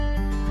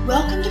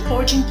Welcome to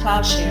Forging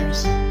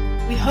Plowshares.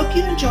 We hope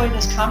you enjoy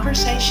this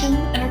conversation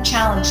and are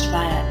challenged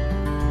by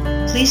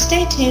it. Please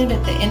stay tuned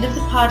at the end of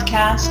the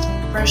podcast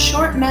for a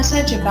short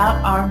message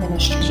about our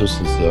ministry.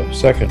 This is the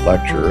second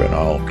lecture, and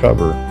I'll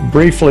cover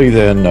briefly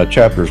then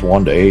chapters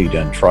 1 to 8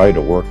 and try to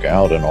work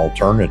out an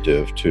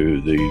alternative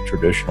to the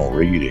traditional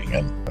reading.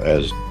 And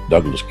as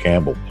Douglas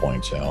Campbell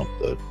points out,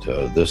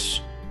 that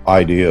this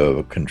idea of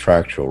a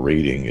contractual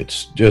reading,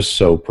 it's just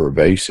so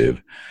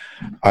pervasive.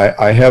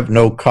 I have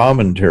no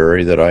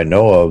commentary that I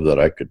know of that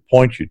I could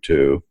point you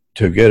to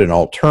get an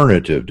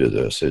alternative to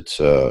this. It's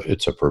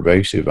a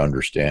pervasive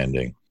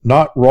understanding.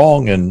 Not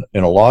wrong in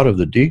a lot of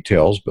the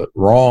details, but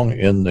wrong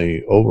in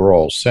the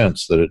overall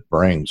sense that it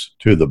brings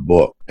to the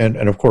book. And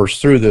of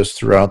course,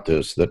 throughout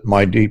this, that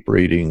my deep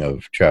reading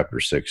of chapter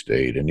 6 to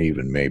 8, and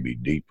even maybe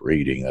deep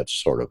reading, that's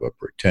sort of a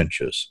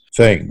pretentious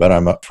thing. But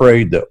I'm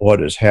afraid that what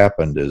has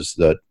happened is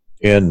that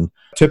in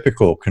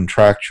typical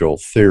contractual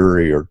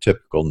theory or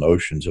typical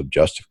notions of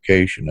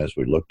justification, as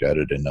we looked at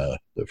it in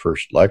the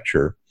first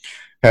lecture,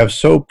 have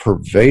so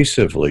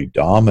pervasively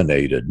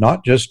dominated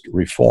not just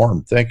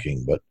Reformed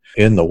thinking, but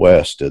in the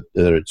West, that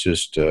it's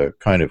just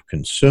kind of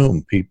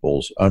consumed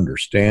people's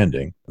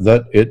understanding,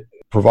 that it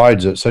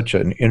provides such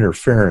an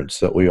interference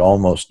that we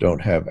almost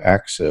don't have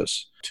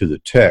access to the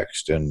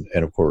text. And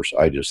of course,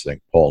 I just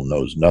think Paul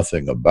knows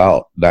nothing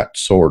about that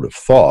sort of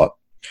thought.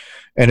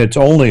 And it's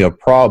only a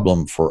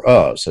problem for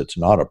us. It's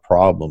not a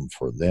problem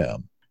for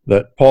them.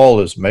 That Paul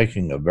is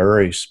making a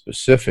very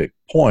specific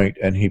point,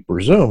 and he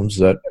presumes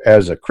that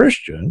as a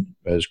Christian,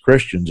 as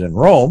Christians in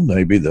Rome,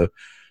 maybe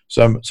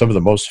some of the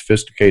most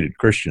sophisticated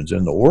Christians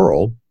in the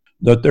world,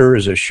 that there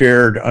is a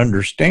shared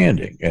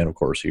understanding. And of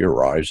course, he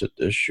arrives at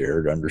this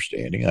shared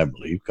understanding, I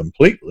believe,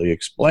 completely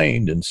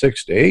explained in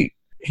 6 to 8.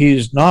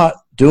 He's not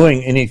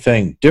doing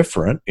anything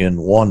different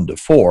in 1 to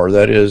 4.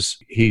 That is,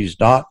 he's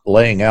not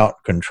laying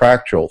out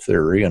contractual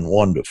theory in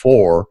 1 to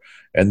 4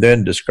 and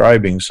then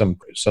describing some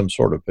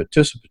sort of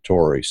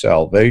participatory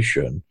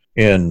salvation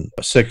in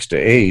 6 to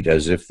 8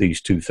 as if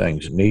these two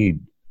things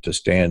need to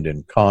stand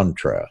in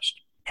contrast.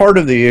 Part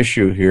of the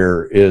issue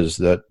here is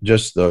that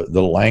just the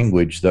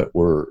language that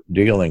we're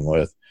dealing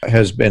with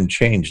has been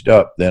changed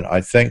up then,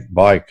 I think,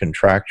 by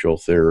contractual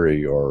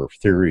theory or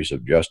theories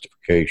of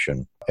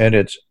justification. And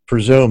it's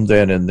presumed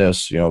then in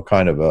this,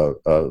 kind of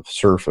a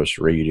surface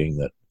reading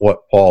that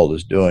what Paul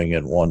is doing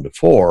in 1 to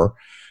 4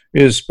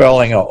 is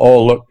spelling out,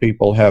 oh, look,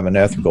 people have an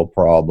ethical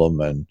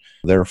problem, and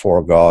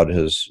therefore God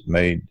has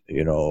made,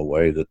 a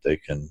way that they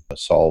can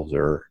solve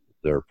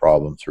their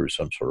problem through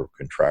some sort of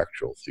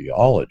contractual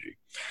theology.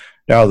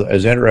 Now,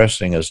 as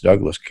interesting as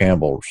Douglas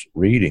Campbell's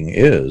reading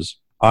is,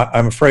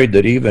 I'm afraid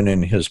that even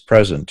in his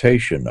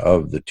presentation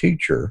of the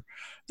teacher,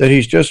 that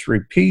he's just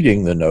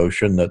repeating the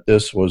notion that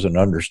this was an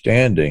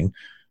understanding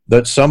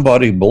that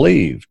somebody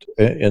believed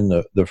in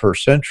the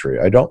first century.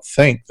 I don't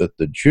think that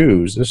the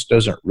Jews, this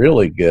doesn't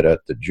really get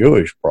at the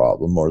Jewish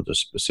problem or the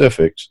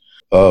specifics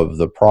of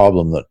the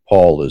problem that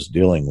Paul is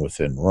dealing with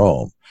in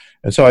Rome.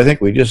 And so I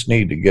think we just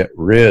need to get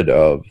rid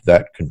of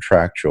that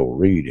contractual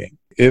reading.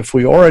 If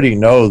we already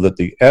know that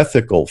the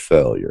ethical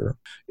failure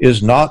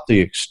is not the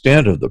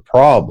extent of the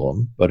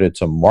problem, but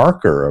it's a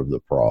marker of the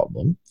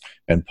problem,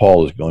 and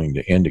Paul is going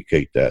to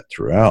indicate that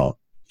throughout,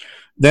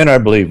 then I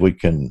believe we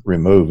can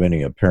remove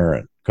any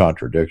apparent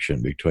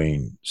contradiction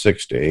between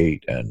 6 to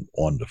 8 and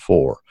 1 to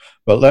 4.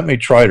 But let me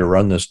try to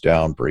run this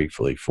down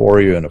briefly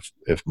for you, and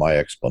if my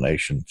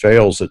explanation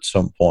fails at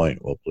some point,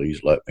 well,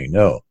 please let me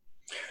know.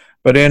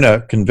 But in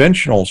a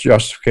conventional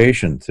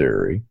justification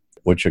theory,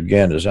 which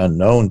again is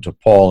unknown to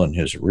Paul and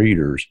his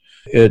readers,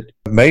 it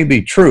may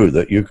be true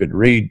that you could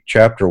read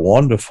chapter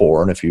 1 to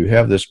 4, and if you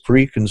have this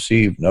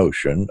preconceived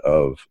notion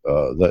of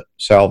that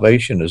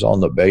salvation is on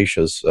the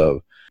basis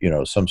of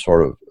some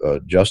sort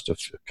of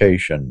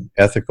justification,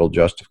 ethical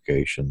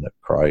justification that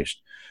Christ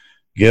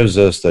gives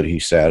us, that he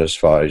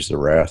satisfies the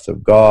wrath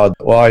of God.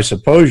 Well, I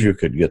suppose you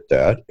could get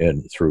that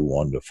through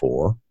 1 to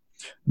 4,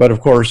 but of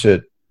course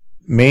it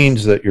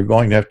means that you're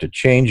going to have to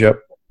change up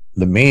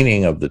the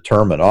meaning of the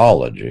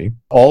terminology.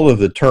 All of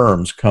the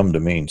terms come to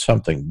mean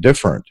something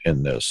different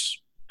in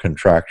this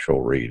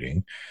contractual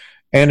reading,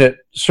 and it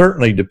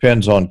certainly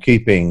depends on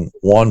keeping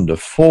 1 to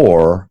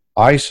 4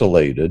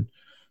 isolated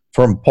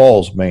from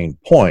Paul's main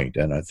point.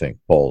 And I think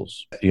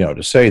Paul's,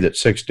 to say that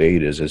 6 to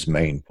 8 is his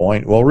main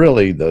point, well,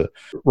 really, the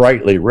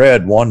rightly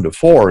read 1 to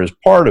 4 is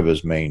part of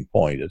his main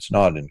point. It's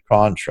not in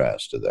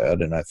contrast to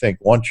that. And I think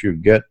once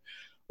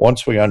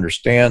we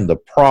understand the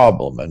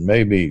problem, and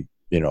maybe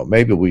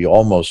we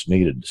almost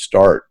needed to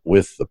start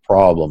with the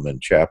problem in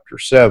chapter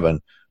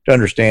 7 to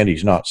understand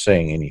he's not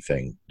saying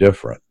anything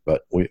different,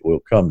 but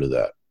we'll come to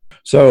that.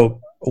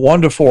 So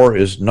 1 to 4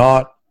 is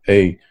not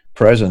a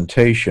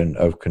presentation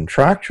of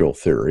contractual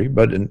theory,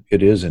 but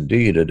it is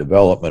indeed a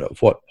development of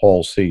what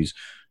Paul sees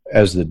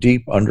as the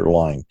deep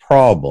underlying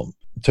problem.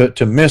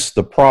 To miss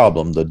the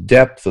problem, the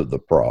depth of the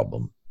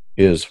problem,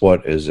 is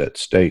what is at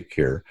stake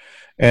here,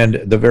 and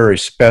the very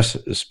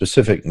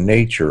specific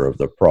nature of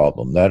the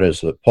problem. That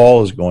is, that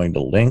Paul is going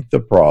to link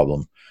the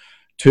problem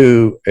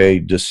to a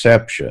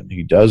deception.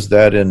 He does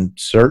that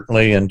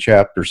certainly in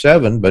chapter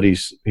 7, but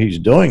he's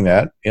doing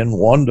that in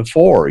 1 to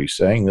 4. He's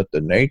saying that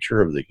the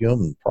nature of the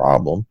human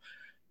problem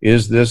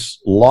is this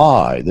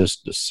lie, this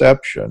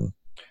deception.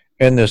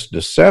 And this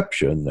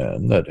deception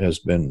then that has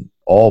been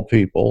all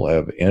people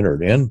have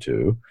entered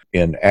into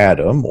in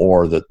Adam,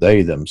 or that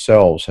they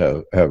themselves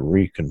have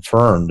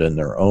reconfirmed in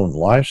their own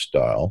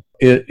lifestyle,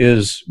 it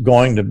is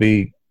going to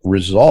be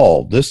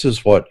resolved. This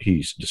is what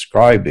he's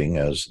describing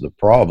as the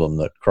problem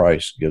that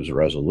Christ gives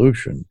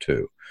resolution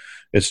to.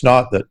 It's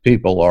not that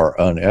people are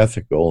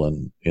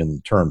unethical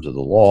in terms of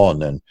the law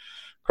and then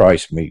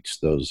Christ meets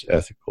those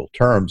ethical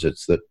terms.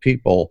 It's that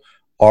people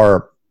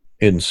are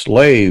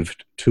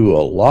enslaved to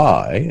a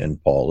lie,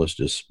 and Paul is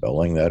just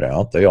spelling that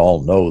out. They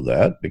all know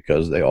that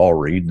because they all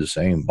read the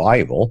same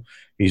Bible.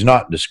 He's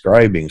not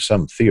describing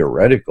some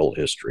theoretical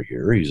history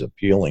here. He's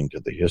appealing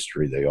to the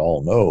history they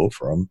all know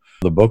from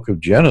the book of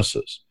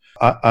Genesis.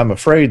 I'm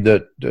afraid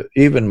that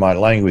even my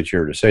language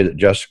here to say that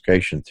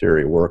justification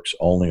theory works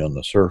only on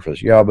the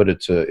surface, yeah, but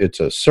it's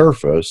a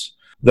surface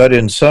that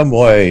in some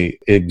way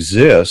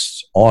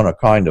exists on a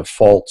kind of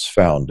false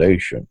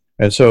foundation.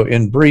 And so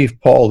in brief,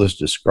 Paul is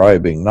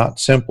describing not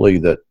simply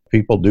that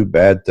people do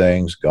bad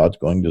things, God's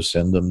going to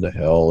send them to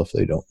hell if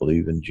they don't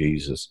believe in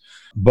Jesus,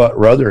 but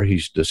rather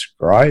he's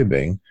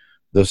describing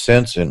the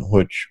sense in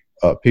which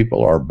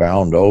people are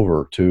bound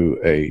over to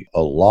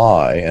a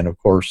lie. And of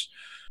course,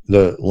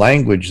 the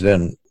language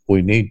then,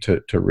 we need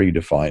to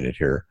redefine it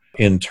here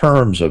in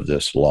terms of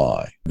this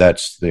lie.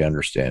 That's the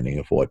understanding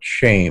of what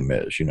shame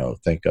is.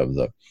 Think of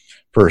the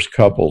first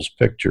couple's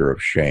picture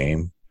of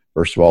shame.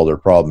 First of all, their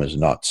problem is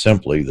not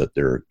simply that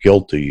they're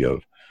guilty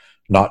of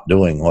not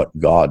doing what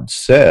God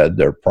said.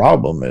 Their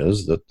problem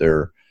is that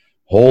they're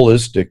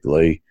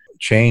holistically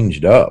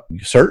changed up.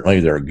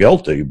 Certainly they're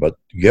guilty, but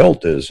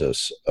guilt is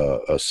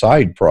a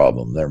side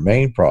problem. Their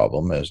main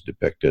problem, as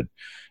depicted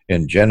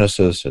in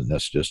Genesis, and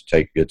this just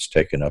gets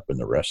taken up in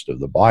the rest of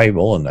the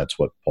Bible, and that's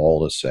what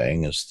Paul is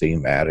saying is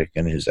thematic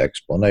in his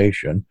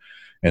explanation.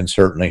 And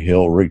certainly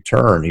he'll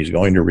return. He's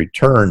going to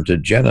return to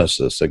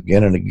Genesis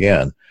again and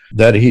again,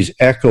 that he's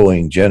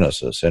echoing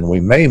Genesis. And we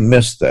may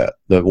miss that,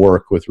 the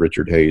work with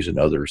Richard Hayes and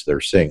others.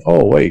 They're saying,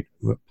 oh, wait,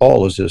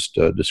 Paul is just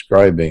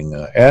describing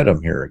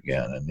Adam here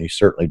again. And he's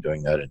certainly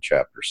doing that in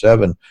chapter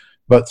 7.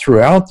 But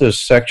throughout this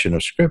section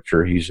of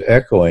Scripture, he's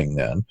echoing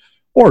then,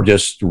 or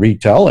just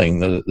retelling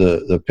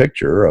the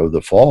picture of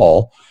the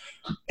fall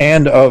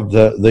and of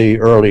the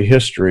early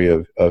history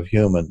of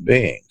human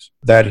beings.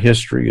 That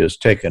history is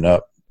taken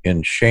up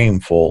in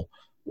shameful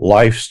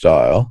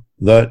lifestyle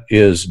that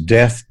is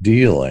death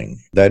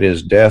dealing. That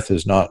is, death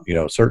is not,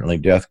 certainly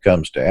death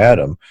comes to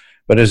Adam,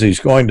 but as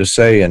he's going to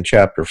say in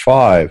chapter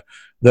 5,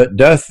 that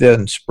death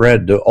then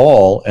spread to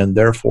all and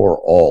therefore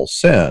all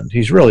sinned.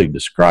 He's really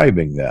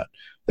describing that.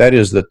 That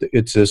is, that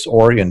it's this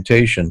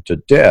orientation to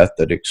death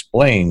that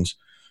explains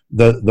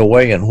the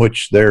way in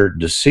which they're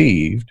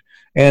deceived.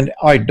 And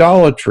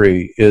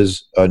idolatry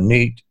is a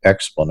neat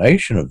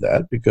explanation of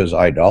that, because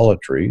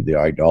idolatry, the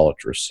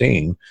idolatrous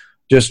scene,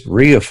 just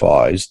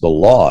reifies the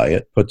lie.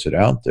 It puts it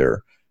out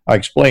there. I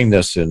explained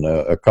this in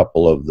a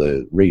couple of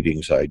the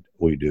readings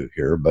we do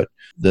here, but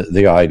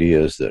the idea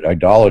is that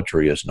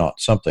idolatry is not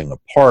something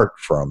apart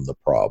from the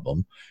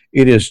problem.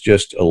 It is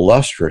just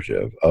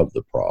illustrative of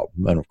the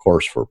problem. And of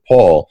course, for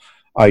Paul,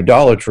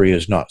 idolatry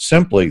is not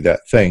simply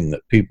that thing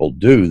that people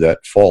do,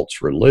 that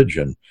false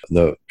religion,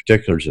 the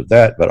particulars of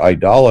that, but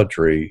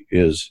idolatry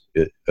is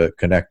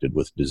connected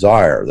with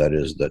desire. That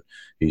is, that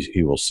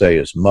he will say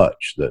as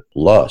much that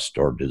lust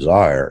or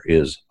desire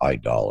is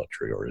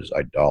idolatry or is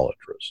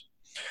idolatrous.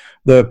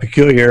 The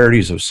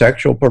peculiarities of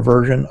sexual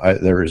perversion,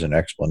 there is an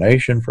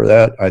explanation for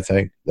that. I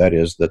think that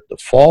is that the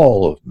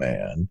fall of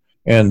man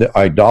and the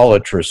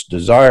idolatrous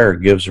desire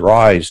gives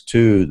rise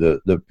to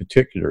the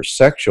particular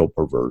sexual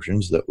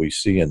perversions that we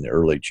see in the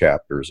early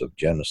chapters of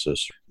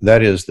Genesis.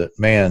 That is, that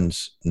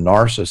man's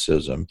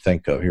narcissism,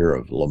 think of here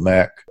of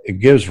Lamech, it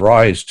gives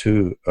rise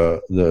to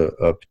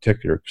a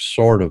particular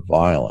sort of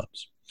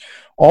violence.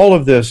 All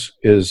of this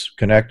is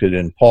connected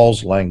in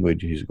Paul's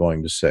language, he's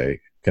going to say,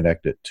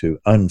 connected to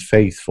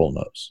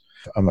unfaithfulness.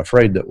 I'm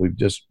afraid that we've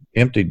just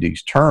emptied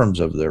these terms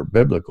of their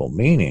biblical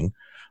meaning.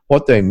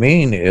 What they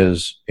mean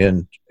is,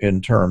 in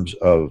terms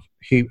of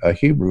a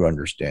Hebrew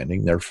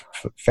understanding, they're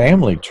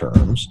family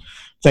terms.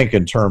 Think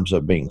in terms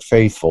of being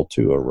faithful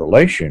to a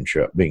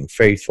relationship, being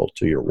faithful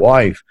to your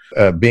wife,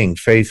 being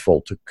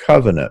faithful to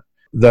covenant.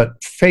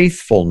 That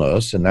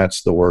faithfulness, and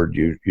that's the word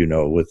you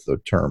know with the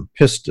term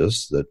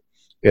pistis, that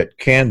it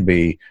can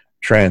be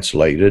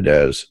translated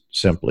as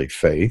simply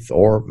faith,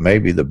 or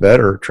maybe the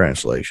better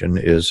translation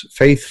is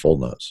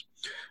faithfulness.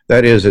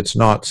 That is, it's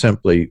not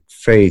simply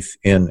faith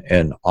in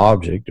an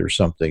object or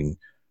something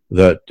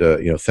that,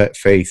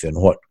 faith in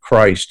what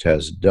Christ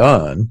has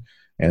done,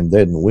 and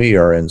then we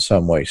are in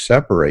some way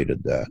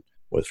separated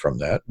from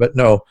that. But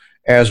no,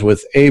 as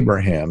with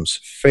Abraham's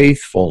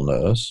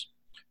faithfulness,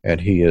 and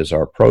he is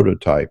our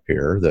prototype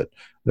here,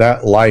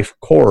 that life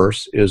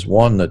course is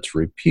one that's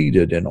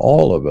repeated in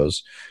all of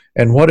us.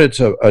 And what it's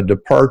a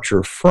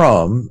departure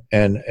from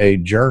and a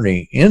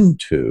journey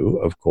into,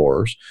 of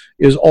course,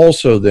 is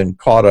also then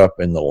caught up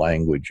in the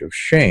language of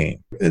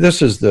shame.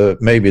 This is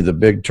maybe the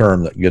big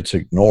term that gets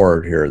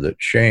ignored here, that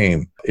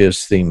shame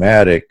is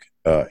thematic.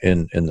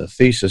 In the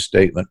thesis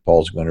statement,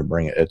 Paul's going to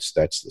bring it.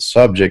 That's the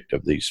subject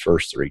of these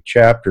first 3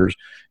 chapters.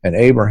 And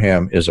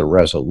Abraham is a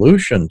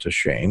resolution to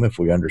shame, if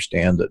we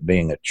understand that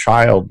being a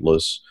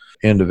childless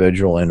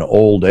individual in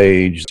old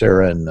age,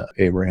 Sarah and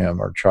Abraham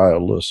are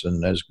childless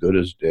and as good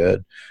as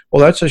dead.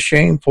 Well, that's a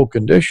shameful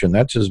condition.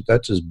 That's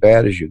as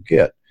bad as you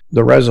get.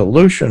 The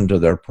resolution to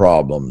their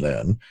problem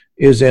then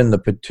is in the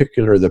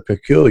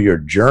peculiar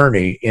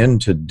journey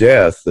into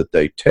death that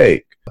they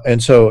take.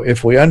 And so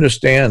if we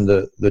understand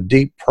the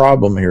deep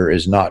problem here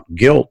is not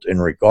guilt in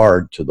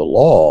regard to the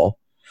law,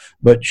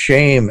 but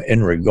shame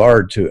in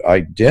regard to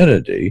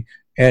identity,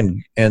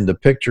 and the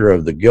picture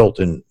of the guilt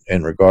in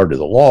regard to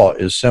the law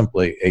is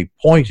simply a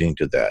pointing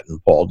to that.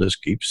 And Paul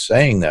just keeps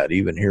saying that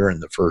even here in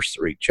the first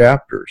 3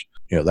 chapters.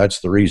 That's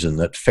the reason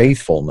that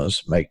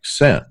faithfulness makes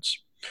sense.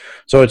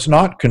 So it's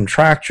not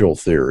contractual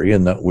theory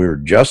in that we're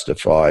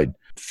justified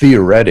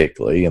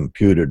theoretically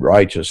imputed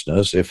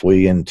righteousness if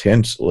we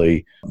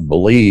intensely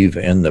believe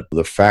in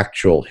the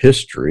factual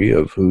history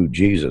of who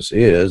Jesus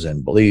is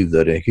and believe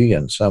that he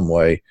in some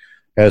way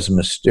has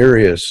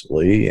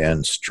mysteriously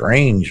and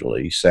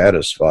strangely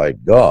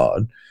satisfied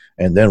God,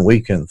 and then we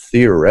can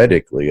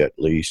theoretically at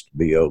least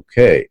be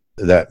okay.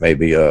 That may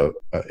be a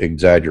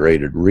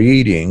exaggerated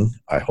reading.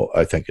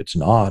 I think it's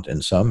not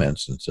in some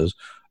instances,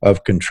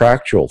 of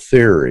contractual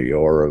theory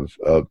or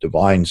of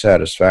divine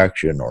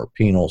satisfaction or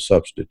penal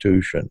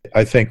substitution.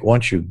 I think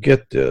once you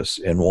get this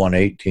in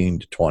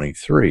 1:18 to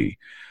 23,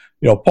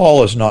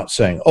 Paul is not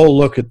saying, oh,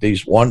 look at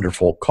these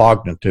wonderful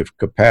cognitive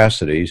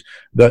capacities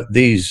that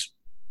these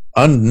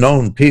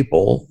unknown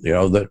people,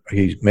 that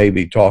he may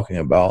be talking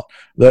about,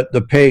 that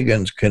the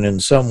pagans can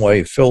in some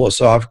way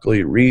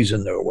philosophically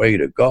reason their way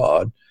to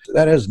God.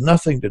 That has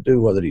nothing to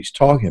do with what he's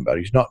talking about.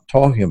 He's not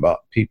talking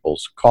about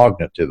people's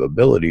cognitive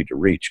ability to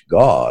reach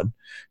God.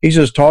 He's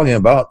just talking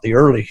about the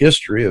early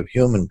history of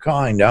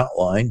humankind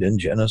outlined in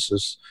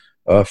Genesis.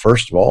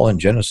 First of all, in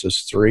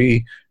Genesis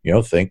 3,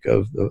 think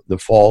of the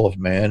fall of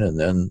man and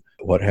then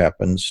what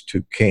happens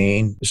to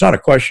Cain. It's not a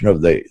question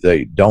of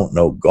they don't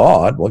know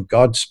God. Well,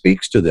 God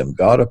speaks to them.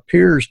 God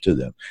appears to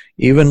them.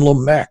 Even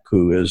Lamech,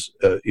 who is,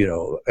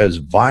 as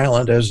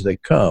violent as they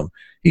come,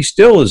 he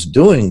still is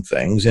doing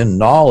things in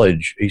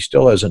knowledge. He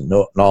still has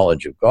a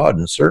knowledge of God.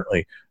 And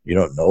certainly,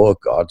 Noah,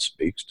 God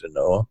speaks to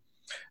Noah.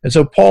 And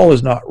so Paul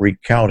is not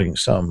recounting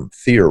some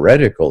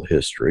theoretical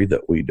history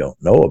that we don't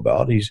know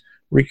about. He's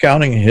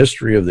recounting a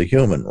history of the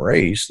human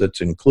race that's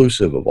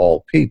inclusive of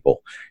all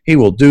people. He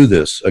will do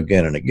this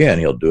again and again.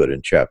 He'll do it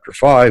in chapter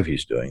 5.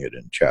 He's doing it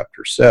in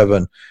chapter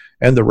 7.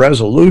 And the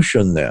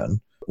resolution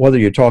then, whether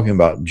you're talking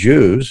about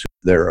Jews,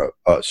 they're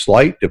a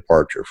slight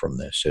departure from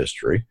this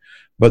history,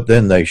 but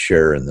then they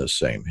share in the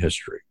same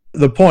history.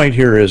 The point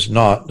here is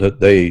not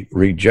that they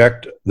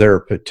reject their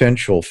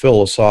potential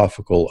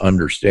philosophical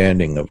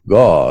understanding of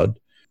God.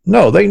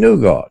 No, they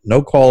knew God.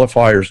 No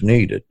qualifiers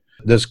needed.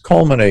 This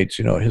culminates,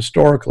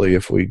 historically,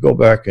 if we go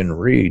back and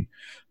read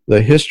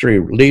the history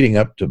leading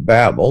up to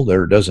Babel,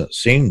 there doesn't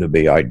seem to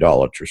be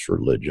idolatrous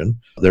religion.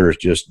 There's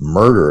just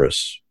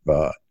murderous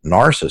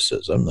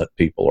narcissism, that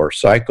people are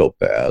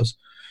psychopaths.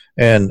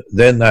 And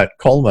then that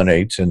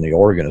culminates in the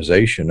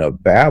organization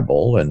of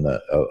Babel, and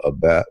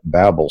the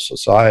Babel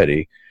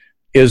society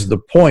is the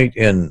point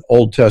in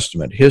Old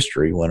Testament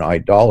history when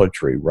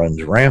idolatry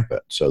runs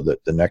rampant. So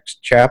that the next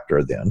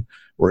chapter then,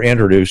 we're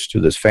introduced to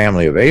this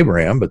family of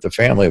Abraham, but the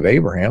family of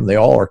Abraham, they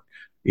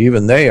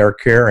are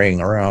carrying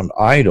around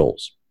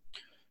idols.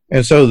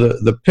 And so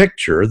the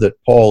picture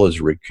that Paul is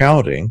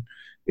recounting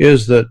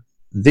is that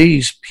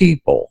these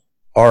people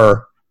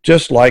are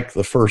just like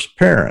the first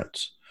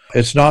parents.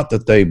 It's not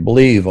that they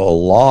believe a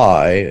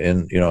lie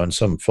in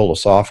some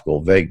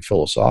vague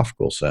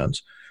philosophical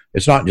sense.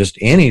 It's not just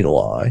any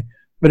lie,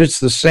 but it's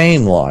the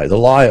same lie. The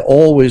lie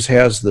always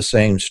has the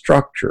same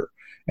structure.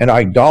 And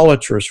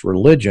idolatrous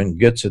religion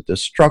gets at the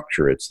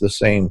structure. It's the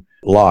same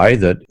lie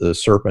that the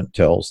serpent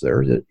tells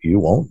there, that you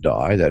won't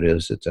die. That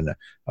is, it's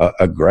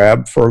a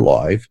grab for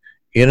life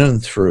in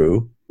and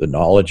through the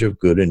knowledge of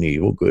good and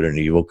evil. Good and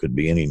evil could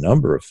be any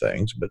number of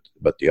things,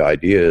 but the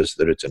idea is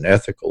that it's an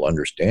ethical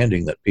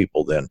understanding that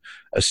people then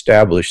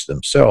establish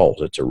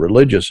themselves. It's a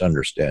religious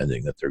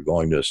understanding that they're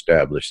going to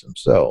establish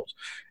themselves.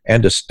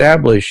 And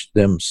establish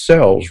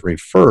themselves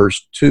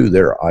refers to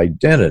their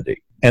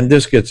identity. And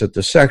this gets at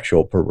the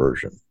sexual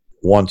perversion.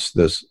 Once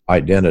this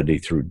identity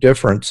through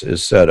difference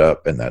is set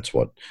up, and that's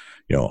what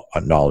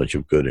a knowledge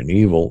of good and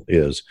evil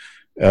is,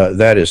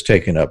 that is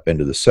taken up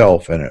into the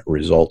self, and it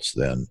results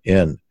then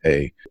in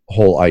a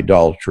whole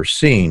idolatrous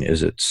scene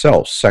is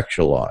itself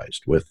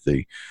sexualized, with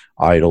the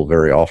idol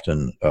very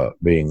often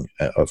being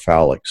a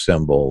phallic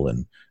symbol,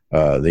 and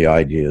the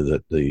idea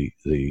that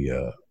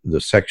the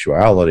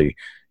sexuality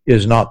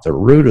is not the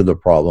root of the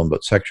problem,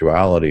 but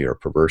sexuality or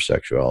perverse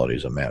sexuality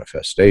is a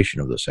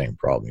manifestation of the same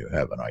problem you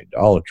have in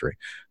idolatry.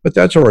 But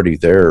that's already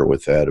there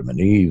with Adam and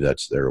Eve.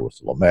 That's there with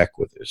Lamech,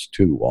 with his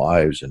 2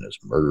 wives and his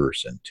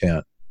murderous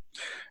intent.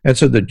 And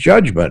so the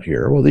judgment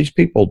here, well, these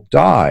people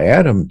die.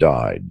 Adam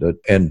died,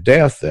 and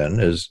death then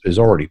is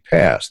already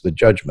past. The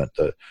judgment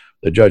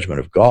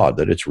of God,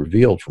 that it's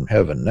revealed from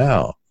heaven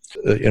now.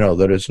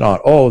 That it's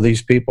not,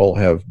 these people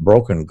have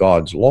broken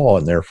God's law,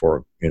 and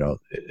therefore,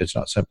 it's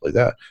not simply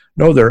that.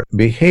 No, their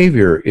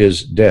behavior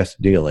is death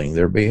dealing.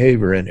 Their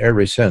behavior in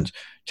every sense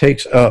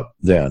takes up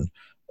then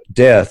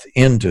death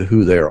into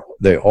who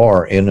they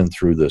are in and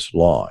through this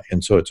law.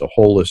 And so it's a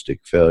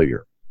holistic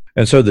failure.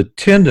 And so the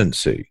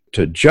tendency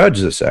to judge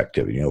this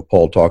activity,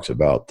 Paul talks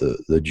about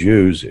the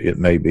Jews. It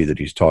may be that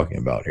he's talking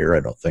about here. I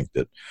don't think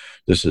that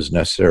this is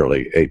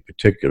necessarily a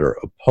particular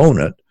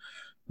opponent,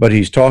 but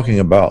he's talking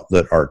about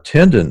that our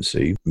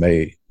tendency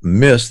may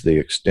miss the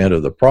extent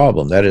of the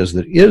problem. That is,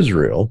 that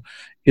Israel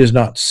is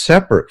not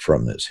separate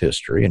from this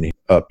history. And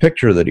a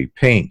picture that he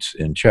paints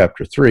in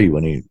chapter 3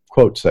 when he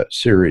quotes that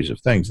series of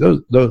things,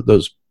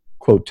 those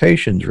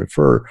quotations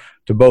refer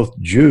to both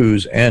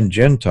Jews and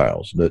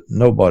Gentiles, that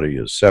nobody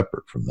is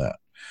separate from that.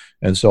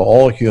 And so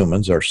all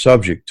humans are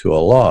subject to a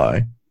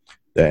lie,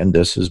 and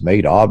this is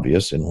made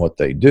obvious in what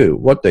they do.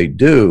 What they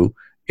do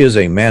is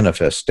a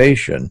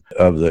manifestation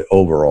of the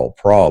overall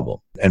problem.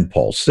 And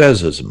Paul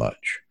says as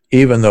much.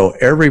 Even though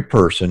every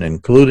person,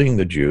 including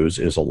the Jews,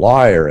 is a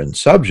liar and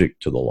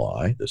subject to the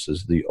lie, this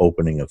is the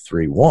opening of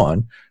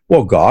 3:1,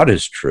 well, God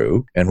is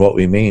true. And what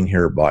we mean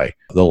here by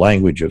the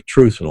language of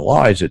truth and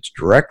lies,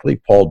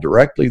 Paul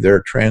directly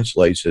there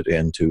translates it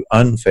into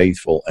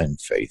unfaithful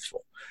and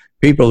faithful.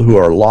 People who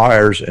are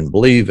liars and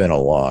believe in a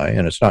lie,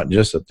 and it's not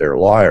just that they're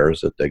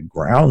liars, that they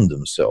ground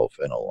themselves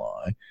in a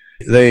lie.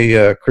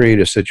 They create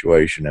a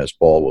situation, as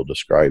Paul will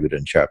describe it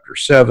in chapter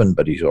 7,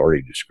 but he's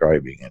already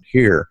describing it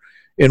here,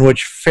 in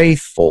which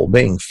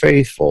being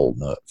faithful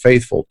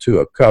to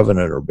a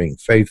covenant or being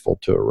faithful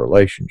to a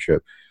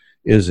relationship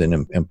is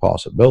an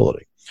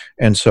impossibility.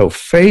 And so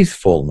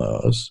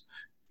faithfulness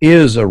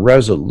is a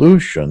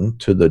resolution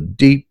to the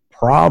deep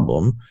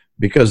problem,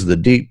 because the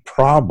deep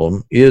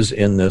problem is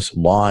in this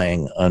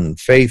lying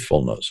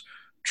unfaithfulness.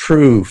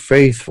 True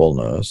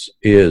faithfulness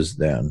is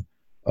then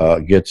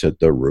gets at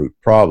the root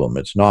problem.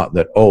 It's not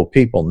that,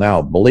 people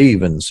now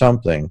believe in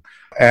something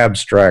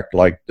abstract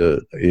like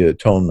the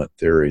atonement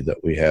theory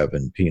that we have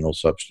in penal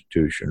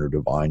substitution or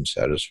divine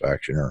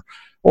satisfaction,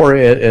 or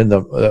in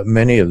the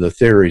many of the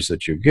theories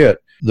that you get.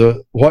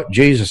 What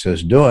Jesus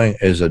is doing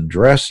is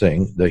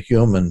addressing the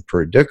human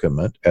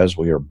predicament as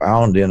we are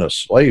bound in a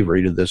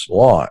slavery to this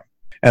lie.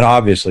 And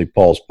obviously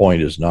Paul's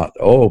point is not,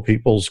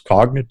 people's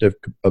cognitive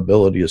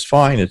ability is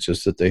fine, it's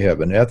just that they have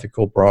an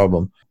ethical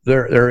problem.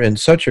 They're in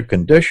such a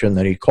condition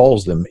that he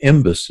calls them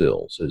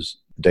imbeciles, is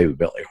David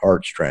Bentley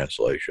Hart's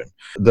translation.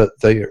 That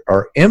they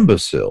are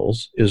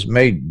imbeciles is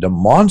made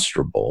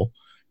demonstrable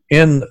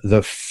in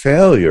the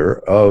failure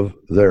of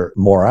their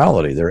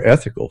morality, their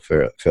ethical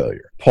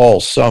failure. Paul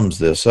sums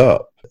this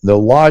up. The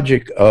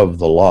logic of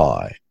the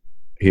lie,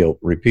 he'll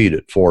repeat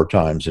it 4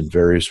 times in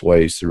various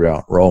ways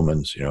throughout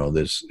Romans.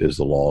 This is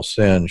the law of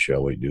sin.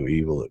 Shall we do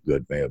evil that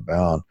good may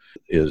abound?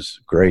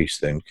 Is grace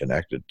then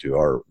connected to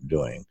our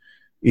doing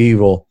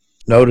evil?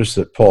 Notice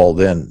that Paul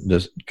then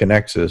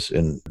connects this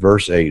in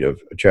verse 8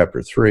 of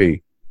chapter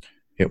 3.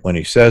 When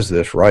he says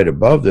this, right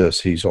above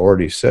this, he's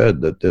already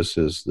said that this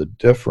is the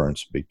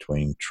difference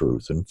between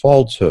truth and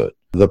falsehood.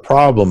 The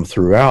problem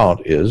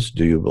throughout is,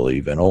 do you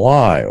believe in a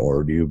lie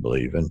or do you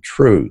believe in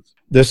truth?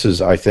 This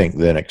is, I think,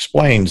 then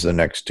explains the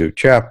next 2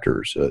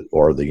 chapters,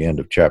 or the end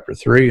of chapter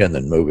 3, and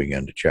then moving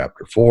into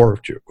chapter 4,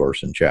 which, of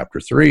course, in chapter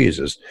 3,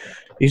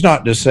 he's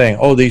not just saying,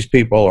 these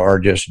people are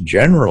just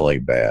generally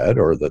bad,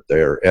 or that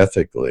they're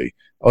ethically.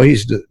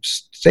 He's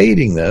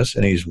stating this,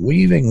 and he's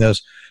weaving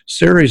this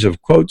series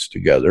of quotes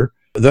together,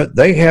 that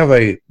they have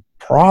a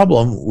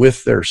problem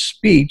with their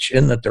speech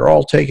in that they're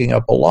all taking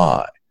up a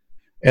lie.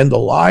 And the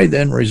lie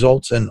then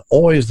results in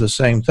always the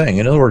same thing.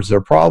 In other words, their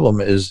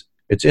problem is,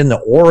 it's in the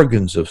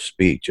organs of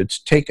speech. It's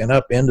taken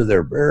up into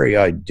their very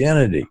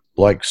identity.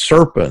 Like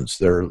serpents,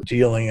 they're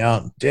dealing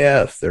out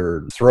death.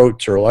 Their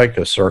throats are like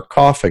a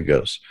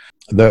sarcophagus.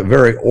 The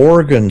very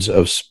organs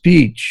of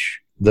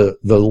speech, the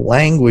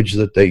language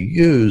that they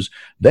use,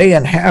 they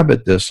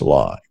inhabit this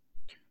lie.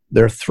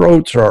 Their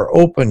throats are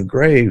open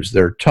graves.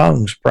 Their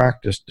tongues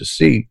practice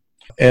deceit.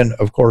 And,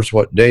 of course,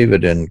 what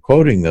David, in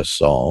quoting this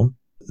psalm,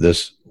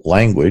 this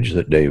language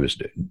that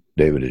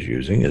David is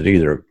using, it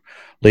either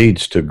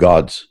leads to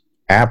God's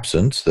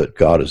absence, that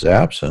God is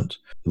absent.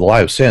 The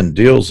lie of sin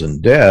deals in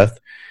death,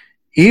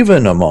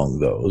 even among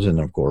those,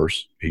 and of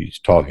course he's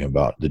talking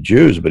about the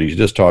Jews, but he's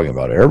just talking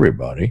about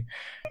everybody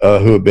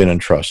who have been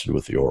entrusted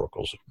with the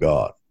oracles of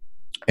God.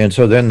 And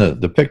so then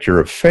the picture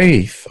of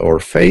faith or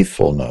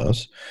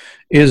faithfulness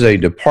is a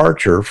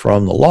departure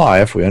from the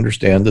lie, if we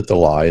understand that the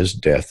lie is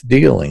death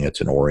dealing.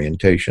 It's an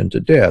orientation to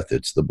death.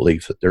 It's the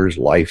belief that there's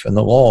life in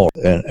the law,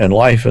 and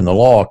life in the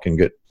law can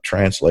get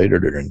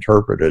translated or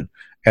interpreted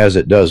as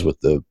it does with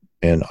the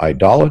in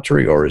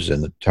idolatry or is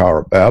in the Tower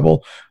of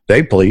Babel.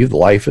 They believe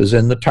life is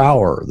in the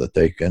tower, that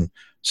they can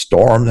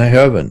storm the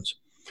heavens.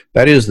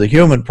 That is, the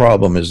human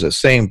problem is the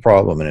same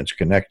problem, and it's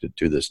connected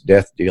to this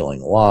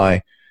death-dealing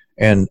lie.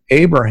 And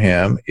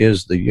Abraham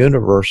is the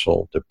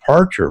universal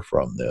departure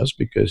from this,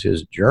 because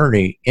his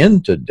journey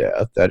into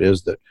death, that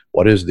is, that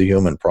what is the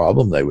human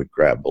problem? They would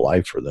grab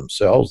life for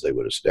themselves. They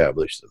would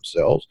establish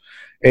themselves.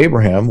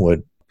 Abraham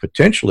would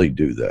potentially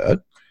do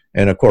that.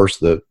 And of course,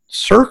 the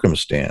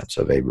circumstance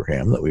of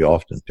Abraham that we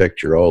often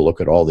picture, oh, look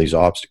at all these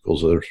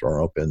obstacles that are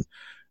thrown up in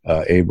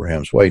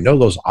Abraham's way. No,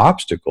 those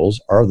obstacles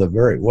are the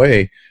very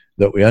way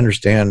that we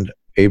understand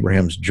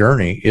Abraham's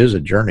journey is a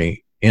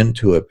journey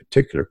into a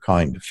particular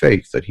kind of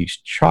faith, that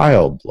he's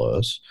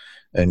childless,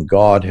 and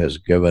God has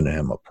given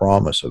him a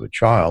promise of a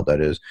child.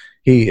 That is,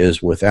 he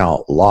is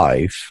without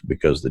life,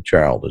 because the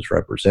child is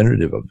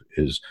representative of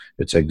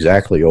it's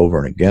exactly over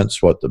and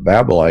against what the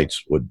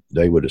Babylonites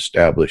would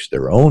establish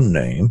their own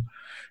name.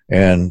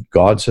 And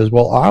God says,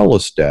 well, I'll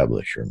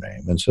establish your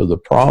name. And so the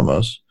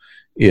promise,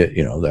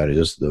 that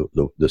is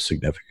the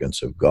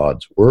significance of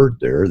God's word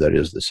there. That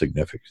is the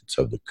significance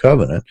of the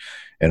covenant.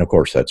 And of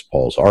course, that's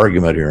Paul's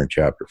argument here in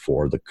chapter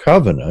 4. The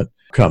covenant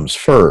comes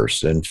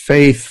first, and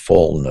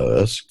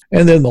faithfulness,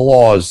 and then the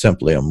law is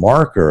simply a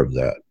marker of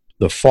that.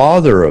 The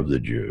father of the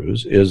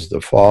Jews is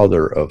the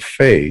father of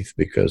faith,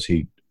 because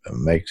he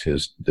makes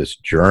this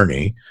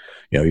journey.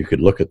 You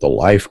could look at the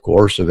life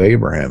course of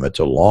Abraham. It's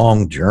a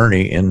long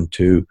journey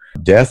into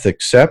death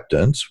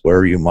acceptance,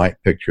 where you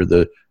might picture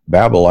the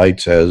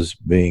Babylonites as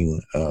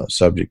being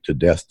subject to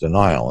death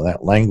denial. And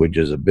that language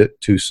is a bit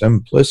too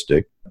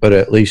simplistic, but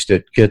at least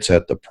it gets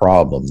at the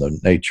problem, the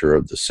nature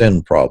of the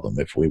sin problem.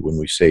 When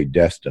we say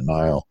death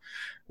denial,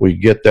 we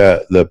get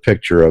the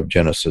picture of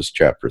Genesis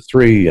chapter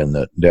 3, and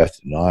that death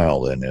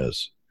denial then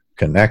is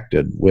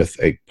connected with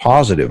a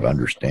positive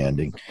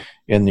understanding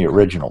in the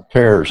original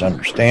pair's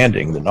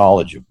understanding. The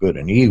knowledge of good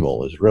and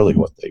evil is really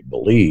what they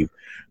believe.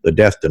 The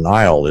death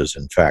denial is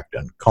in fact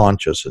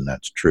unconscious, and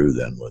that's true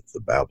then with the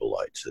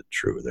Babylonites, it's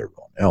true with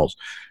everyone else.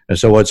 And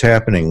so what's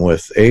happening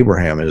with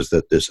Abraham is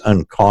that this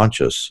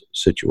unconscious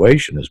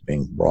situation is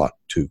being brought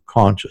to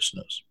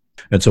consciousness.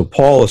 And so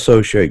Paul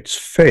associates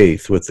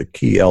faith with the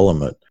key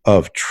element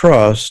of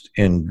trust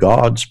in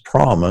God's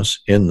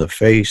promise in the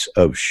face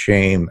of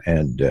shame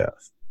and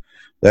death.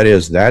 That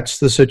is, that's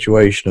the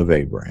situation of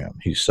Abraham.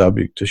 He's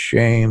subject to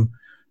shame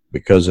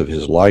because of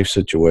his life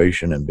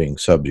situation and being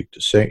subject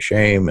to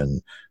shame.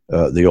 And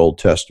the Old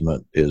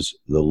Testament is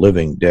the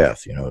living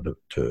death,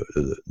 to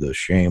the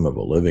shame of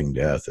a living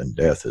death, and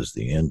death is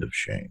the end of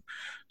shame.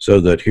 So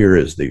that here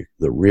is the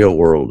real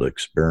world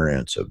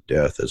experience of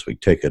death as we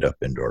take it up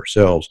into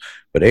ourselves.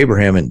 But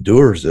Abraham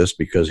endures this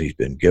because he's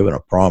been given a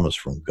promise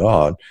from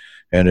God,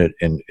 and it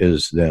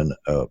is then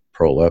a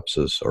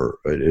prolepsis, or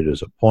it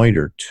is a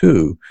pointer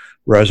to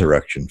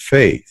resurrection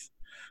faith.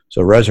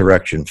 So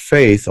resurrection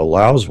faith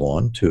allows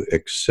one to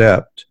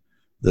accept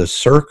the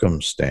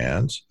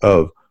circumstance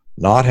of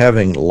not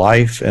having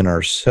life in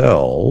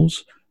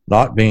ourselves,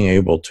 not being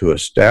able to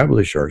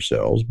establish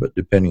ourselves, but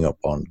depending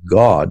upon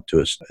God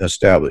to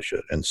establish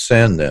it. And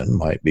sin then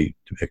might be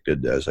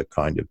depicted as a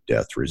kind of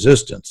death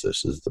resistance.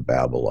 This is the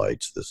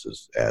Babylonites. This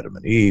is Adam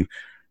and Eve.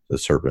 The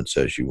serpent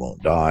says you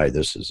won't die.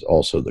 This is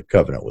also the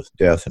covenant with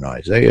death in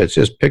Isaiah. It's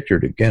just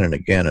pictured again and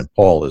again, and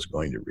Paul is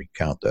going to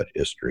recount that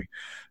history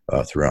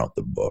throughout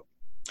the book.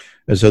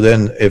 And so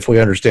then if we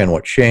understand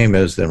what shame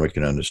is, then we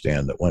can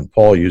understand that when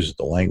Paul uses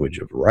the language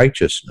of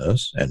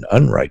righteousness and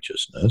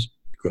unrighteousness,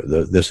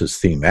 this is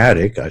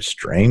thematic.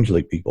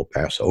 Strangely, people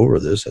pass over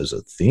this as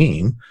a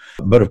theme.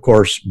 But of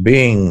course,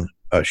 being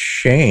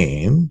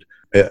ashamed,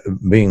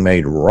 being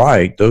made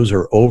right, those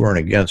are over and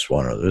against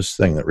one another. This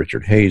thing that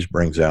Richard Hayes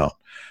brings out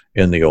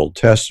in the Old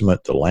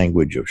Testament, the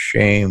language of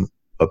shame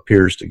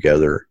appears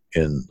together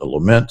in the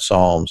lament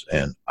psalms,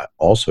 and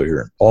also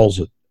here in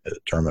Paul's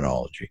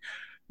terminology,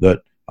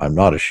 that I'm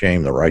not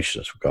ashamed, the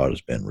righteousness of God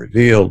has been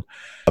revealed.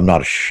 I'm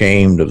not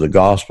ashamed of the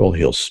gospel.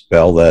 He'll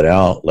spell that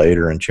out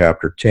later in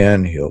chapter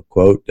 10. He'll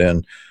quote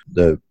then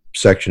the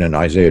section in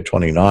Isaiah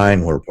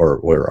 29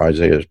 where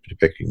Isaiah is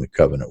depicting the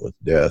covenant with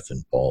death,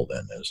 and Paul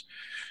then is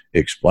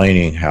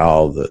explaining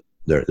how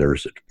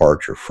there's a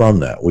departure from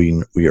that.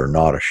 We are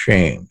not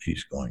ashamed.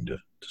 He's going to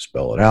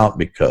spell it out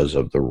because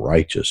of the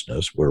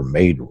righteousness. We're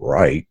made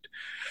right.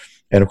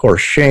 And of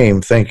course,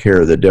 shame, think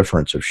here the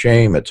difference of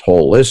shame. It's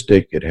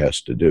holistic. It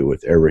has to do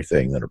with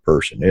everything that a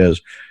person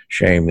is.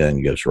 Shame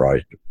then gives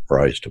rise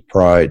to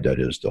pride. That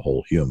is, the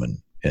whole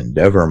human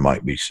endeavor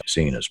might be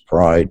seen as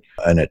pride,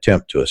 an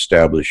attempt to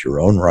establish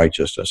your own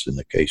righteousness in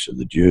the case of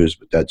the Jews,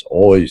 but that's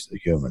always the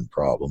human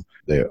problem.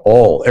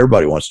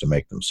 Everybody wants to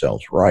make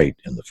themselves right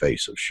in the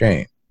face of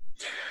shame.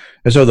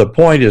 And so the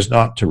point is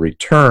not to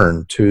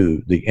return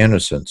to the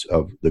innocence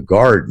of the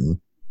garden,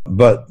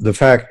 but the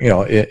fact, in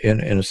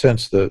a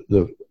sense,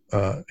 the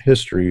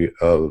history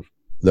of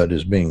that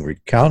is being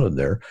recounted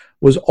there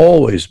was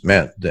always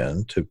meant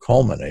then to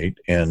culminate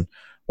in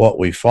what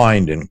we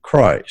find in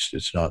Christ.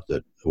 It's not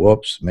that,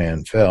 whoops,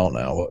 man fell,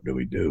 now what do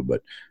we do?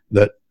 But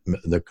that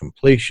the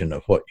completion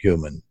of what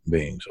human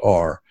beings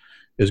are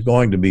is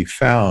going to be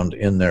found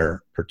in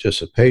their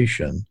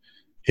participation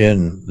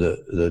in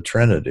the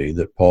Trinity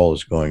that Paul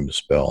is going to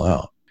spell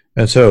out.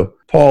 And so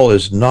Paul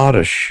is not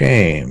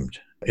ashamed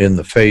in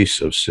the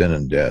face of sin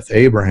and death.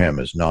 Abraham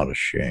is not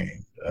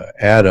ashamed.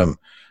 Adam,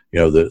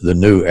 the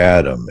new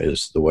Adam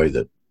is the way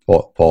that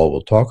Paul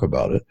will talk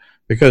about it,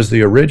 because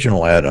the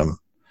original Adam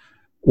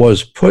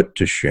was put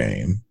to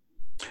shame,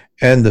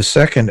 and the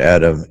second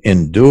Adam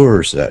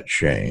endures that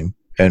shame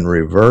and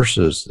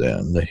reverses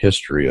then the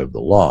history of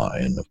the lie.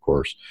 And of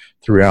course,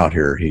 throughout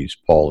here,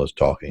 Paul is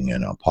talking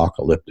in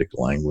apocalyptic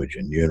language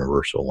and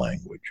universal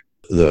language.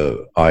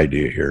 The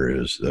idea here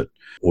is that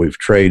we've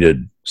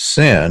traded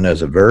sin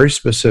as a very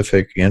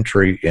specific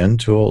entry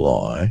into a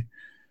lie,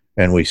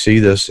 and we see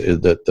this,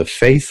 that the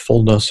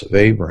faithfulness of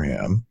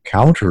Abraham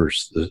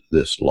counters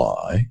this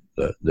lie,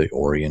 the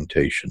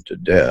orientation to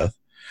death,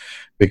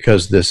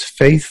 because this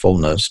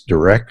faithfulness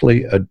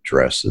directly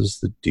addresses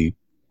the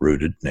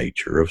deep-rooted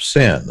nature of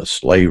sin, the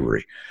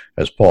slavery,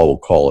 as Paul will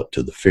call it,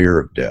 to the fear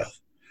of death.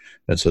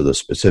 And so the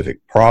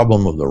specific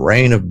problem of the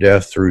reign of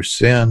death through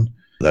sin,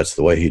 that's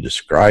the way he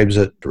describes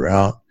it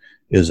throughout,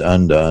 is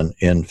undone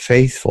in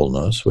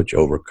faithfulness, which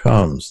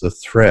overcomes the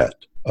threat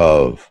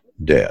of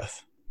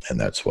death. And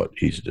that's what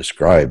he's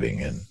describing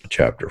in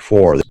chapter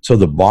 4. So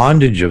the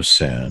bondage of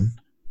sin,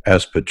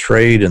 as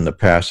portrayed in the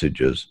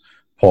passages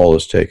Paul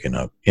has taken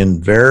up,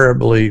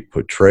 invariably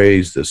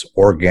portrays this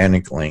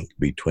organic link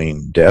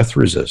between death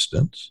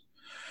resistance,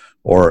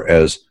 or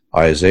as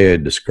Isaiah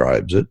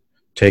describes it,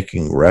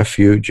 taking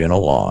refuge in a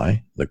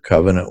lie, the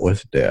covenant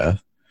with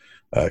death.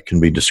 Can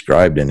be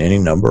described in any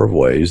number of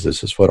ways.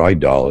 This is what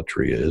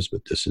idolatry is,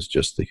 but this is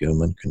just the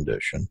human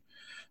condition.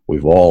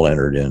 We've all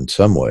entered in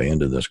some way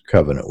into this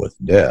covenant with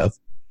death,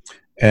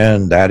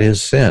 and that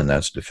is sin.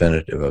 That's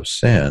definitive of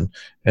sin.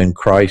 And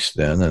Christ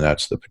then, and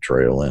that's the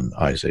portrayal in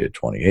Isaiah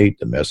 28,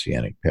 the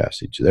messianic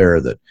passage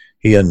there, that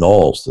he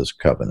annuls this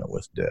covenant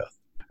with death.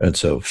 And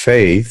so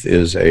faith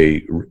is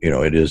it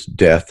is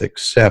death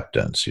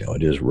acceptance.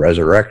 It is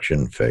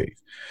resurrection faith.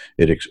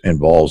 It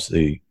involves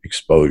the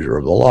exposure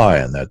of the lie,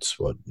 and that's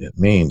what it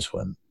means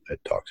when it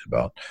talks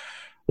about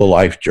the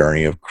life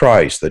journey of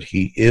Christ, that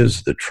he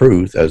is the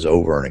truth as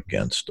over and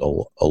against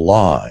a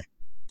lie.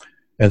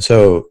 And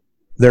so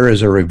there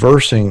is a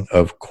reversing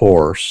of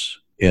course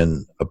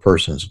in a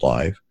person's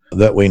life,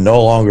 that we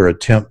no longer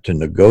attempt to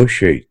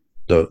negotiate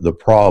the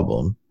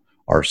problem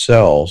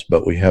ourselves,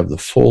 but we have the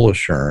full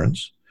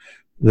assurance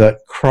that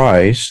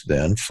Christ,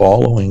 then,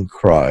 following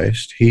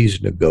Christ,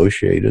 he's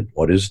negotiated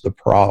what is the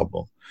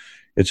problem.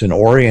 It's an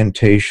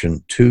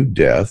orientation to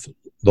death.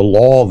 The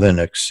law then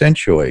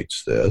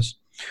accentuates this,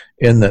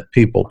 in that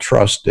people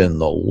trust in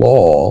the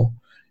law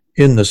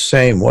in the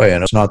same way.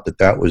 And it's not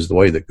that was the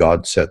way that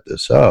God set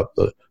this up.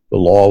 The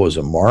law was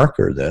a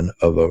marker then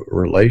of a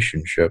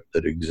relationship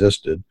that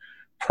existed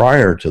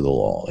prior to the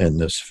law in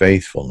this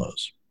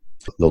faithfulness.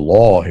 The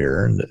law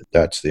here, and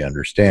that's the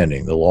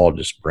understanding, the law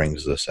just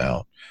brings this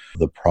out.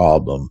 The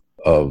problem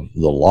of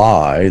the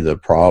lie, the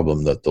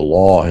problem that the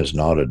law has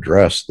not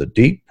addressed the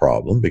deep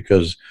problem,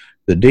 because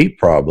the deep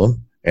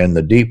problem and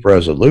the deep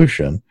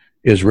resolution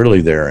is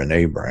really there in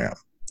Abraham.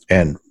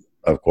 And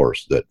of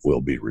course, that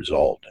will be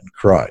resolved in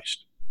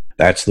Christ.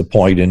 That's the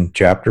point in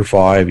chapter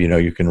 5.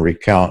 You can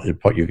recount,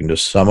 you can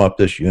just sum up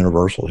this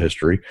universal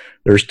history.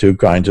 There's two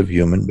kinds of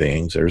human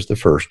beings. There's the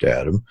first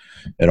Adam,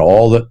 and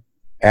all that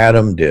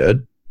Adam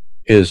did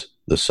is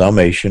the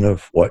summation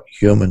of what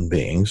human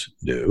beings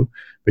do,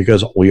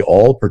 because we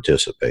all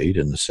participate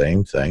in the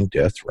same thing.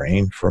 Death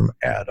reigned from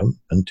Adam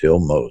until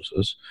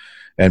Moses,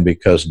 and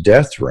because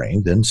death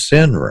reigned, then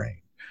sin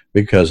reigned,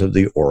 because of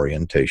the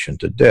orientation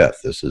to death.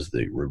 This is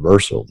the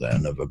reversal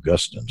then of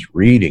Augustine's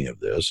reading of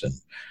this, and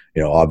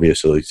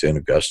obviously it's in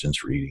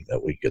Augustine's reading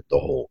that we get the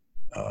whole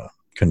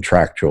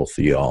contractual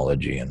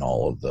theology and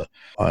all of the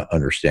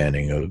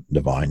understanding of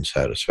divine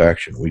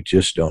satisfaction. We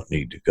just don't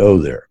need to go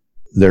there.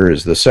 There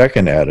is the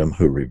second Adam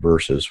who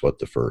reverses what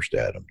the first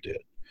Adam did.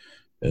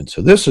 And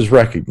so this is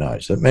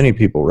recognized, that many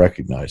people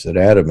recognize that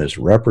Adam is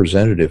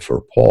representative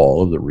for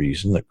Paul of the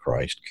reason that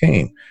Christ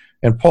came.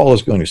 And Paul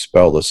is going to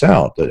spell this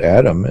out, that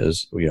Adam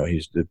is,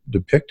 he's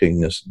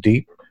depicting this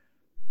deep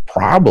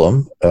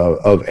problem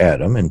of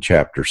Adam in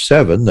chapter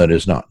 7 that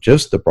is not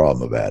just the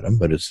problem of Adam,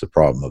 but it's the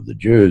problem of the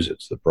Jews.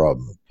 It's the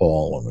problem of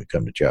Paul. When we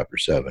come to chapter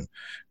 7,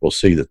 we'll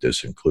see that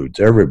this includes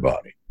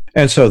everybody.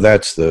 And so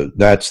that's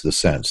the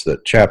sense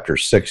that chapter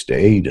 6 to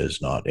 8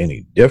 is not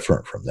any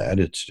different from that.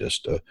 It's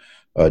just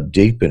a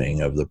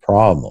deepening of the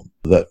problem.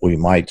 That we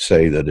might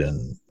say that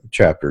in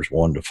chapters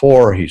 1 to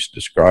 4, he's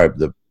described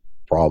the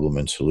problem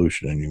and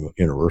solution in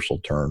universal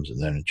terms,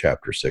 and then in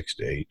chapter 6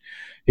 to 8,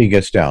 he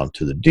gets down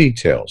to the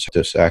details.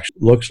 This actually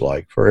looks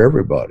like for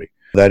everybody.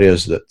 That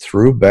is, that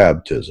through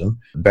baptism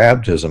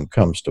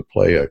comes to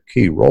play a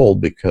key role,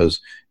 because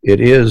it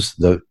is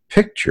the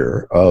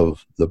picture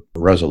of the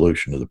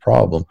resolution of the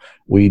problem.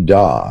 We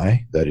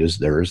die, that is,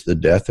 there is the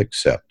death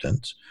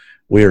acceptance.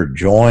 We are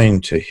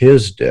joined to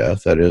his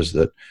death, that is,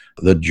 that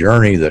the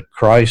journey that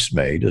Christ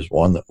made is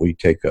one that we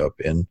take up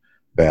in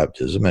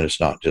baptism, and it's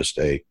not just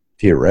a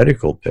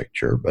theoretical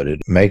picture, but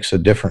it makes a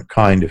different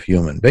kind of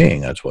human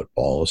being. That's what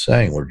Paul is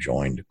saying. We're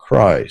joined to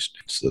Christ.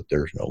 It's that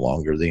there's no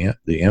longer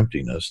the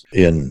emptiness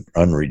in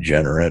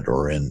unregenerate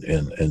or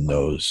in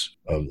those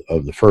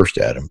of the first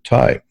Adam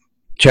type.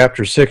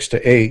 Chapter 6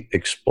 to 8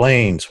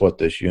 explains what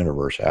this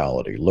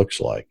universality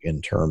looks like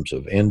in terms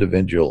of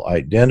individual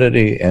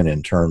identity and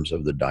in terms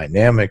of the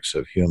dynamics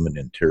of human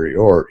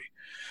interiority.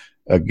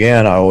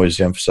 Again, I always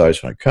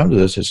emphasize when it comes to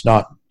this, it's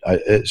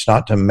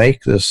not to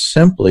make this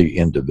simply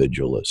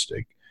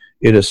individualistic.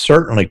 It is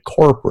certainly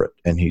corporate,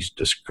 and he's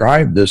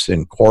described this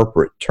in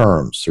corporate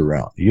terms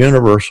throughout,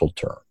 universal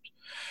terms.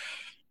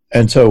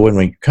 And so when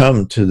we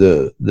come to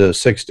the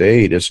 6 to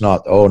 8, it's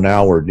not,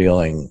 now we're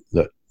dealing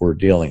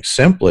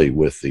simply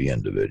with the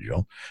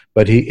individual,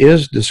 but he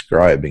is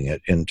describing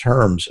it in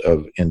terms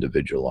of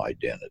individual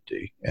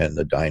identity and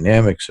the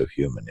dynamics of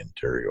human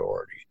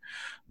interiority.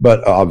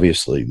 But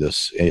obviously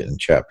this, in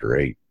chapter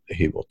 8,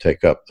 he will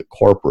take up the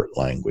corporate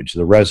language.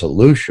 The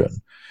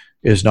resolution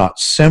is not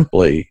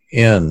simply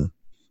in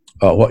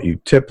what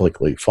you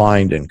typically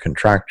find in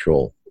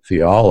contractual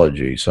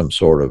theology, some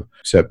sort of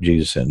accept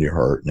Jesus into your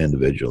heart and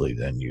individually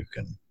then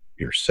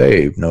you're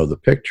saved. No, the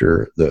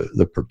picture,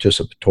 the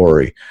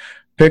participatory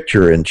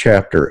picture in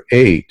chapter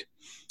 8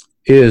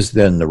 is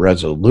then the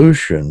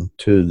resolution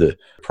to the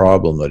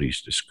problem that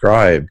he's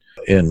described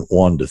in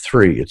 1 to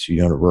 3. It's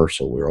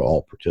universal. We're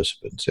all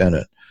participants in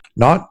it.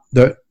 Not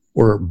that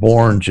we're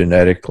born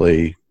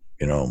genetically,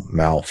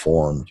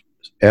 malformed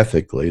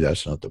ethically.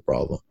 That's not the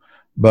problem.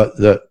 But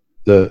that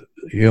the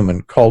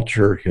human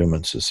culture,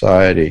 human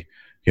society,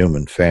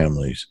 human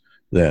families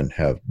then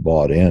have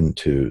bought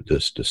into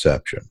this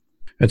deception.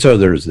 And so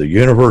there's the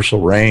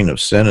universal reign of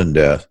sin and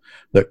death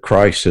that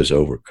Christ has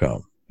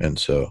overcome. And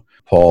so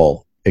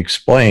Paul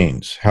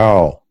explains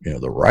how,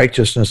 the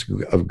righteousness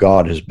of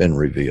God has been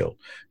revealed.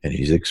 And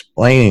he's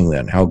explaining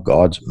then how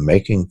God's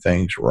making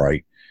things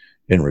right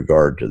in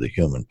regard to the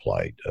human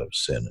plight of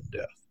sin and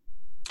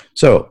death.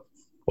 So,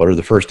 what are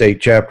the first 8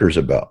 chapters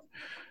about?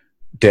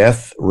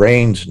 Death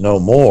reigns no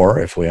more,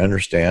 if we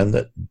understand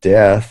that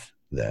death,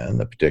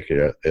 then,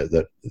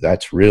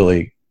 that's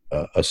really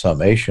a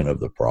summation of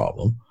the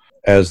problem.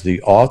 As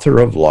the author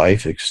of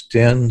life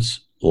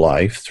extends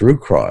life through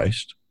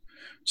Christ,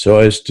 so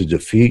as to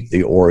defeat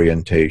the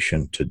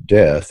orientation to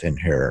death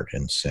inherent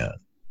in sin.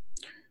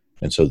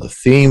 And so the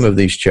theme of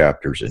these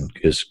chapters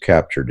is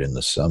captured in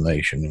the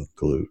summation and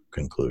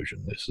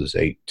conclusion. This is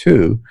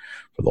 8:2.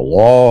 For the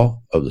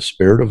law of the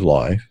Spirit of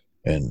life,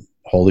 and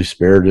Holy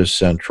Spirit is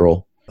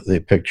central.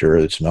 The picture,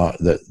 it's not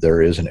that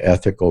there is an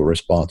ethical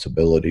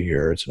responsibility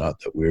here. It's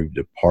not that we've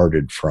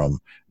departed from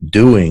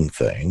doing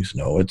things.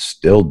 No, it's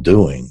still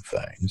doing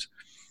things.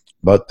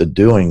 But the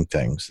doing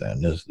things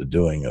then is the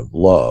doing of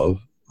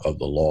love, of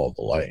the law of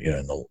the life,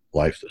 and the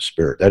life of the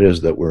Spirit. That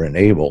is, that we're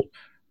enabled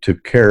to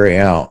carry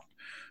out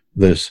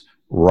this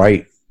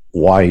right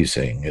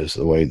wising, is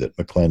the way that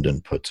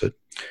McClendon puts it.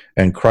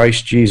 And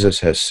Christ Jesus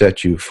has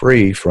set you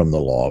free from the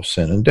law of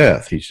sin and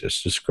death. He's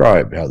just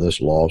described how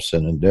this law of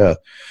sin and death,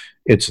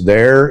 it's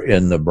there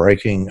in the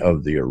breaking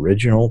of the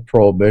original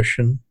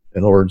prohibition.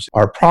 In other words,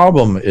 our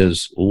problem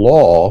is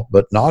law,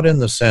 but not in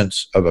the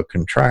sense of a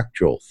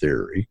contractual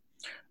theory,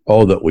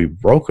 that we've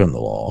broken the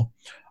law.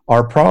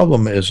 Our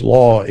problem is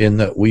law in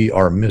that we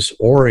are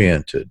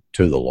misoriented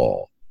to the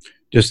law.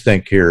 Just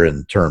think here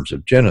in terms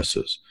of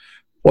Genesis.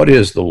 What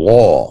is the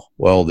law?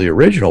 Well, the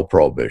original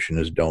prohibition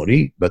is don't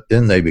eat, but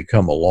then they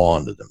become a law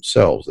unto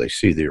themselves. They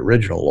see the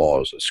original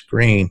law as a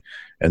screen,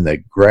 and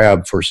they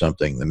grab for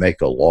something, they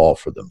make a law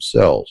for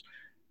themselves.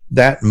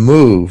 That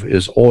move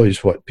is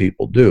always what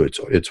people do.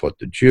 It's what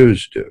the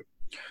Jews do.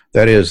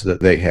 That is, that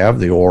they have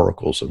the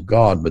oracles of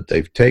God, but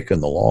they've taken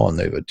the law and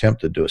they've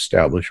attempted to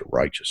establish a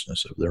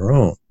righteousness of their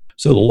own.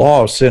 So the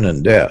law of sin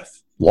and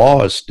death,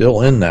 law is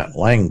still in that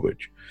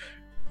language.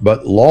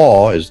 But the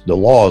law is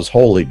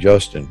holy,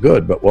 just, and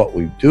good. But what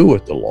we do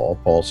with the law,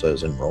 Paul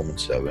says in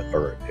Romans 7,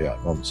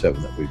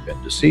 that we've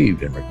been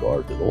deceived in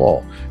regard to the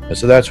law. And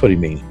so that's what he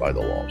means by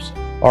the law of sin.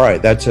 All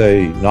right, that's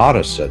not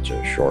such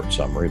a short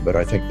summary, but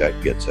I think that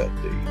gets at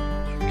the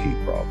key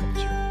problems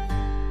here.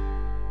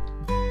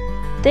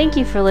 Thank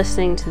you for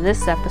listening to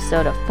this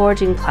episode of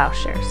Forging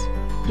Plowshares.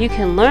 You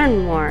can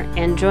learn more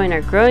and join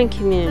our growing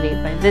community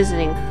by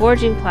visiting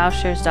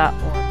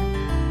forgingplowshares.org.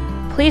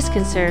 Please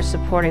consider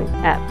supporting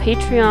at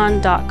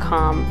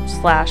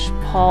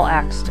patreon.com/Paul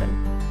Axton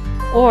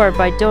or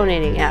by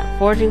donating at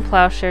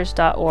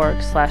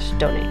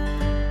forgingplowshares.org/donate.